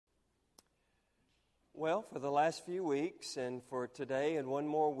Well, for the last few weeks and for today and one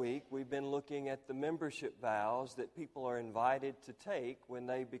more week, we've been looking at the membership vows that people are invited to take when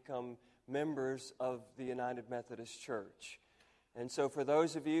they become members of the United Methodist Church. And so for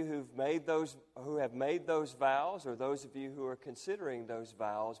those of you who have made those vows, or those of you who are considering those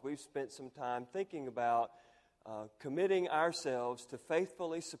vows, we've spent some time thinking about committing ourselves to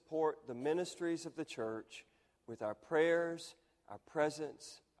faithfully support the ministries of the church with our prayers, our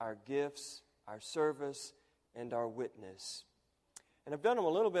presence, our gifts, our service, and our witness. And I've done them a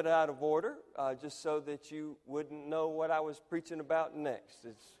little bit out of order, just so that you wouldn't know what I was preaching about next.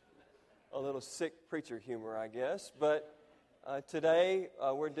 It's a little sick preacher humor, I guess. But today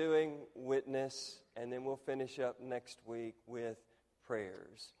we're doing witness, and then we'll finish up next week with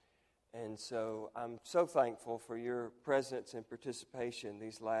prayers. And so I'm so thankful for your presence and participation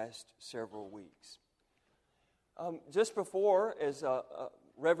these last several weeks. Just before, as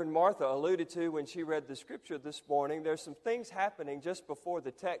Reverend Martha alluded to when she read the scripture this morning, there's some things happening just before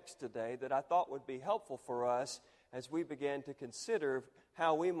the text today that I thought would be helpful for us as we begin to consider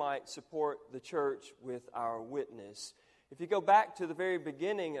how we might support the church with our witness. If you go back to the very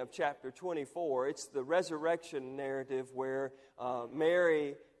beginning of chapter 24, it's the resurrection narrative where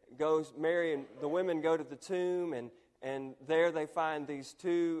Mary and the women go to the tomb, and there they find these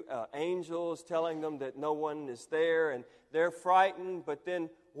two angels telling them that no one is there, and they're frightened. But then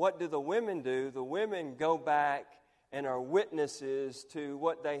what do the women do? The women go back and are witnesses to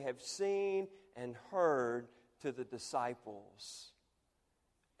what they have seen and heard to the disciples.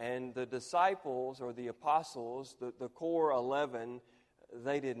 And the disciples, or the apostles, the core 11,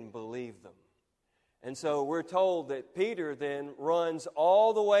 they didn't believe them. And so we're told that Peter then runs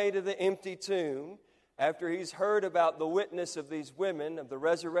all the way to the empty tomb after he's heard about the witness of these women, of the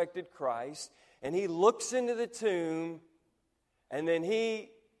resurrected Christ, and he looks into the tomb, and then he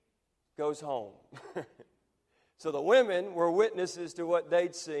goes home. So the women were witnesses to what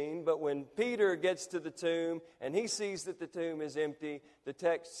they'd seen, but when Peter gets to the tomb and he sees that the tomb is empty, the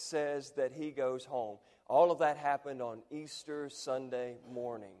text says that he goes home. All of that happened on Easter Sunday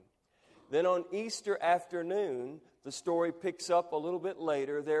morning. Then on Easter afternoon, the story picks up a little bit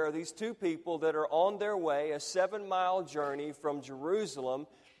later. There are these two people that are on their way, a 7-mile journey from Jerusalem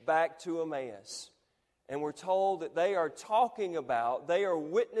back to Emmaus. And we're told that they are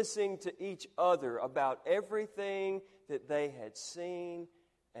witnessing to each other about everything that they had seen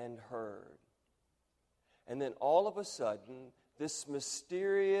and heard. And then all of a sudden, this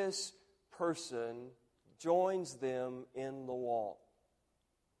mysterious person joins them in the walk.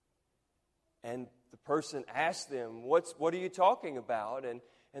 And the person asks them, what are you talking about? And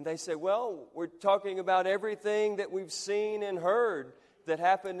they say, well, we're talking about everything that we've seen and heard that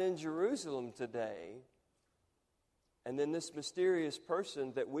happened in Jerusalem today. And then this mysterious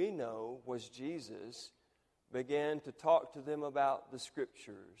person that we know was Jesus began to talk to them about the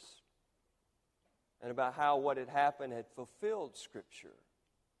Scriptures and about how what had happened had fulfilled Scripture.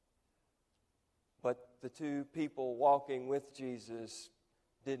 But the two people walking with Jesus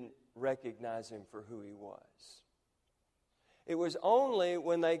didn't recognize him for who he was. It was only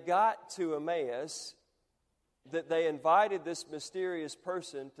when they got to Emmaus that they invited this mysterious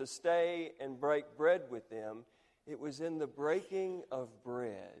person to stay and break bread with them. It was in the breaking of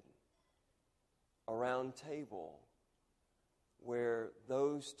bread, a round table, where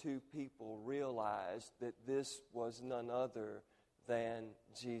those two people realized that this was none other than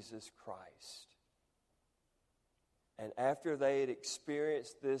Jesus Christ. And after they had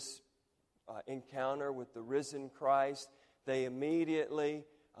experienced this encounter with the risen Christ, they immediately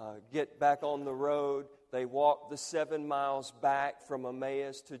get back on the road. They walk the 7 miles back from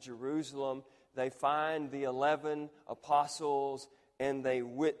Emmaus to Jerusalem. They find the 11 apostles, and they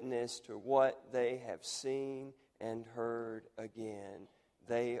witness to what they have seen and heard again.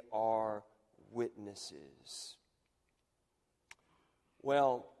 They are witnesses.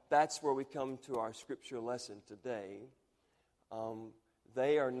 Well, that's where we come to our scripture lesson today.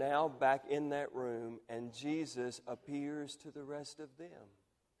 They are now back in that room, and Jesus appears to the rest of them.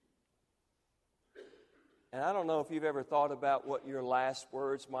 And I don't know if you've ever thought about what your last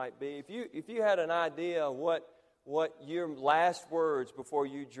words might be. If you had an idea of what your last words before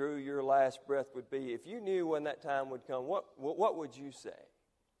you drew your last breath would be, if you knew when that time would come, what would you say?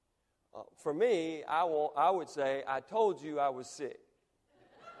 For me, I would say, I told you I was sick.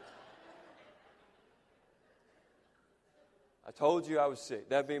 I told you I was sick.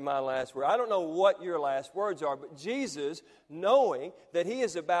 That'd be my last word. I don't know what your last words are, but Jesus, knowing that he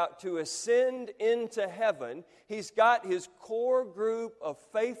is about to ascend into heaven, he's got his core group of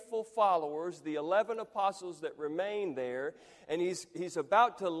faithful followers, the 11 apostles that remain there, and he's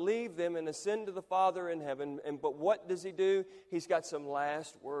about to leave them and ascend to the Father in heaven. But what does he do? He's got some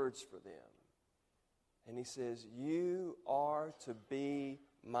last words for them. And he says, "You are to be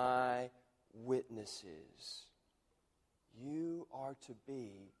my witnesses." You are to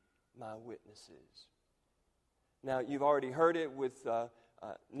be my witnesses. Now, you've already heard it with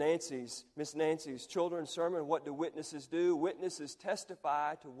Miss Nancy's children's sermon. What do witnesses do? Witnesses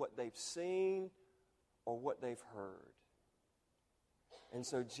testify to what they've seen or what they've heard. And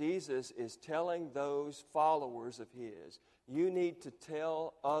so Jesus is telling those followers of his, you need to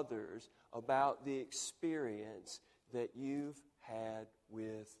tell others about the experience that you've had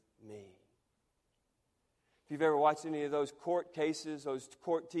with me. If you've ever watched any of those court cases, those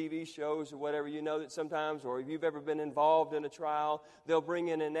court TV shows or whatever, you know that sometimes, or if you've ever been involved in a trial, they'll bring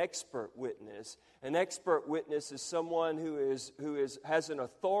in an expert witness. An expert witness is someone who has an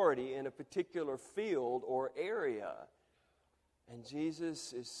authority in a particular field or area. And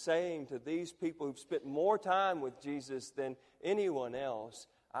Jesus is saying to these people who've spent more time with Jesus than anyone else,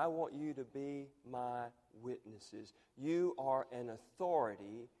 I want you to be my witnesses. You are an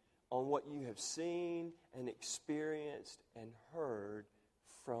authority on what you have seen and experienced and heard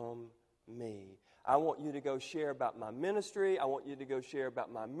from me. I want you to go share about my ministry. I want you to go share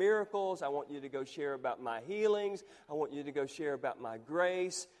about my miracles. I want you to go share about my healings. I want you to go share about my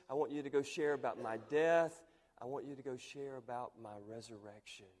grace. I want you to go share about my death. I want you to go share about my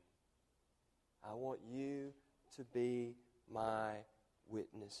resurrection. I want you to be my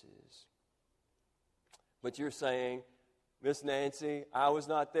witnesses. But you're saying, Miss Nancy, I was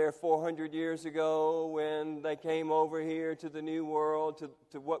not there 400 years ago when they came over here to the New World,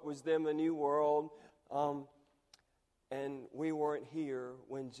 to what was then the New World, and we weren't here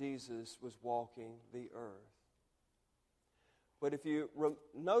when Jesus was walking the earth. But if you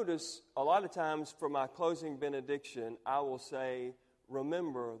notice, a lot of times for my closing benediction, I will say,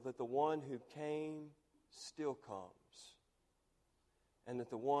 remember that the one who came still comes, and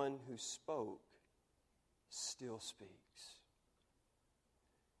that the one who spoke still speaks.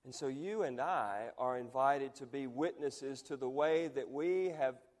 And so you and I are invited to be witnesses to the way that we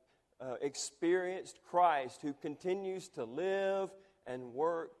have experienced Christ, who continues to live and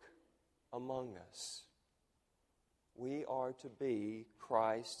work among us. We are to be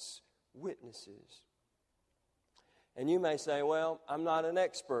Christ's witnesses. And you may say, well, I'm not an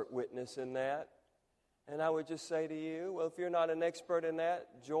expert witness in that. And I would just say to you, well, if you're not an expert in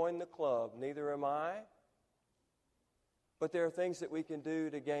that, join the club. Neither am I. But there are things that we can do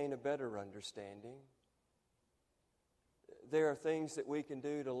to gain a better understanding. There are things that we can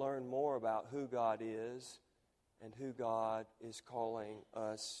do to learn more about who God is and who God is calling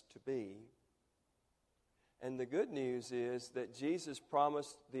us to be. And the good news is that Jesus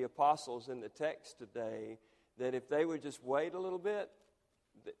promised the apostles in the text today that if they would just wait a little bit,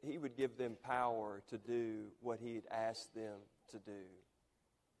 that he would give them power to do what he had asked them to do.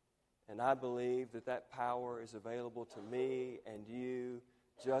 And I believe that that power is available to me and you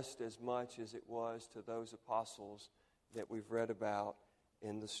just as much as it was to those apostles that we've read about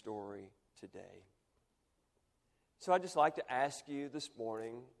in the story today. So I'd just like to ask you this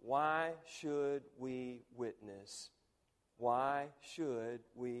morning, why should we witness? Why should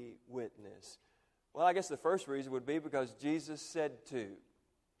we witness? Well, I guess the first reason would be because Jesus said to.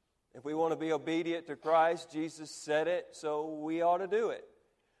 If we want to be obedient to Christ, Jesus said it, so we ought to do it.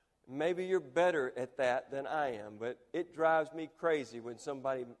 Maybe you're better at that than I am, but it drives me crazy when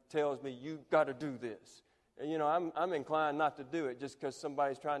somebody tells me, you've got to do this. And, you know, I'm inclined not to do it just because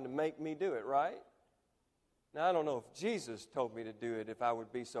somebody's trying to make me do it, right? Now, I don't know if Jesus told me to do it, if I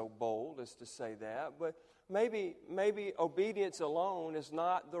would be so bold as to say that, but maybe obedience alone is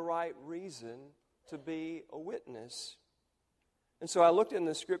not the right reason to be a witness. And so I looked in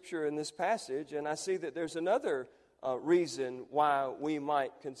the Scripture in this passage, and I see that there's another reason why we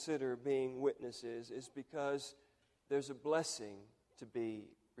might consider being witnesses is because there's a blessing to be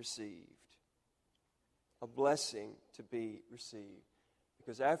received. A blessing to be received.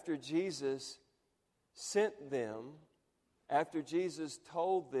 Because after Jesus sent them, after Jesus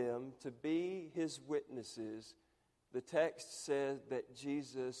told them to be his witnesses, the text says that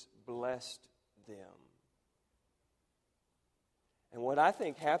Jesus blessed them. And what I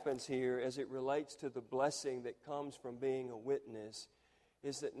think happens here as it relates to the blessing that comes from being a witness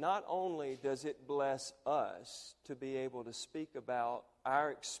is that not only does it bless us to be able to speak about our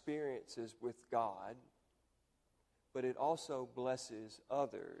experiences with God, but it also blesses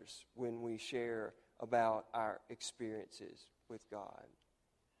others when we share about our experiences with God.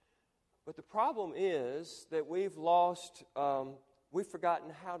 But the problem is that we've forgotten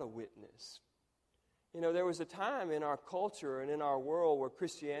how to witness. You know, there was a time in our culture and in our world where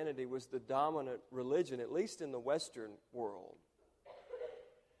Christianity was the dominant religion, at least in the Western world.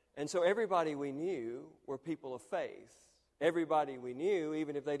 And so everybody we knew were people of faith. Everybody we knew,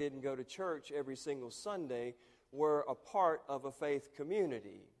 even if they didn't go to church every single Sunday, were a part of a faith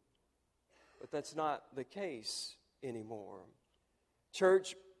community. But that's not the case anymore.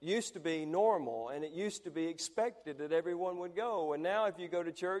 Church used to be normal, and it used to be expected that everyone would go. And now if you go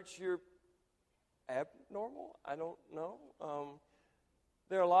to church, you're abnormal? I don't know.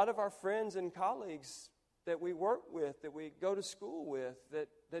 There are a lot of our friends and colleagues that we work with, that we go to school with,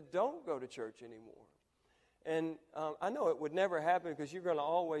 that don't go to church anymore. And I know it would never happen because you're going to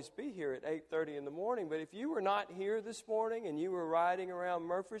always be here at 8:30 in the morning. But if you were not here this morning and you were riding around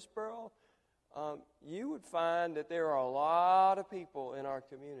Murfreesboro, you would find that there are a lot of people in our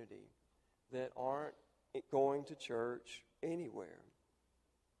community that aren't going to church anywhere.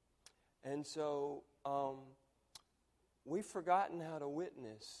 And so we've forgotten how to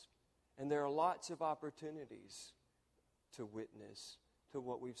witness. And there are lots of opportunities to witness to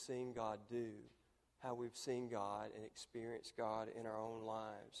what we've seen God do, how we've seen God and experienced God in our own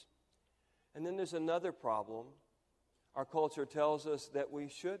lives. And then there's another problem. Our culture tells us that we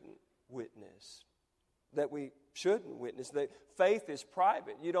shouldn't witness, that faith is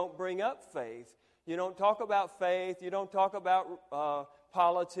private. You don't bring up faith. You don't talk about faith. You don't talk about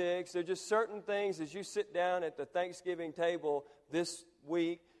politics. There are just certain things as you sit down at the Thanksgiving table this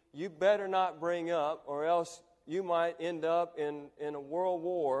week, you better not bring up, or else you might end up in a world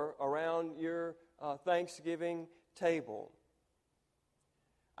war around your Thanksgiving table.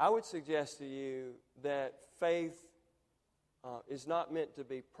 I would suggest to you that faith is not meant to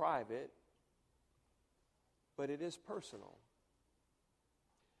be private, but it is personal.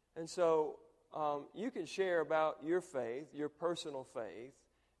 And so you can share about your faith, your personal faith,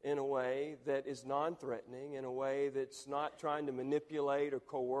 in a way that is non-threatening, in a way that's not trying to manipulate or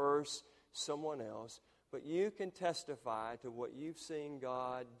coerce someone else, but you can testify to what you've seen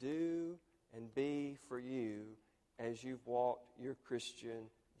God do and be for you as you've walked your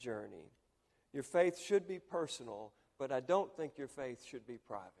Christian journey. Your faith should be personal, but I don't think your faith should be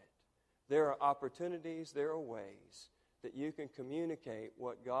private. There are opportunities, there are ways that you can communicate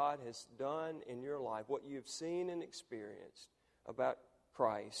what God has done in your life, what you've seen and experienced about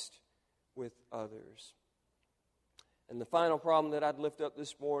Christ with others. And the final problem that I'd lift up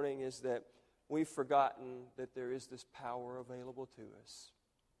this morning is that we've forgotten that there is this power available to us.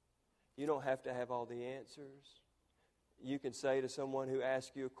 You don't have to have all the answers. You can say to someone who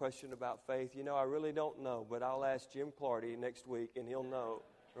asks you a question about faith, you know, I really don't know, but I'll ask Jim Clardy next week and he'll know,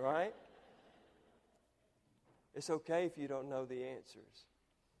 right? It's okay if you don't know the answers.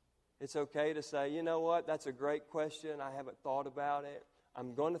 It's okay to say, you know what, that's a great question. I haven't thought about it.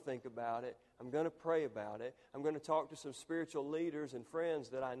 I'm going to think about it. I'm going to pray about it. I'm going to talk to some spiritual leaders and friends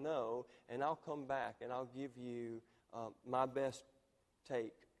that I know, and I'll come back and I'll give you my best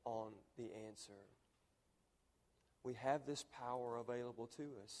take on the answer. We have this power available to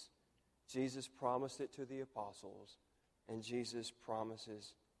us. Jesus promised it to the apostles, and Jesus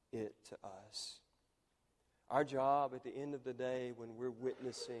promises it to us. Our job at the end of the day when we're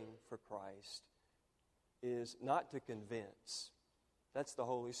witnessing for Christ is not to convince. That's the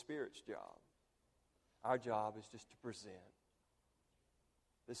Holy Spirit's job. Our job is just to present.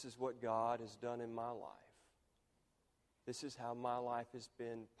 This is what God has done in my life. This is how my life has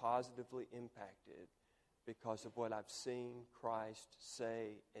been positively impacted because of what I've seen Christ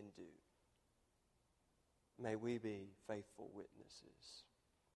say and do. May we be faithful witnesses.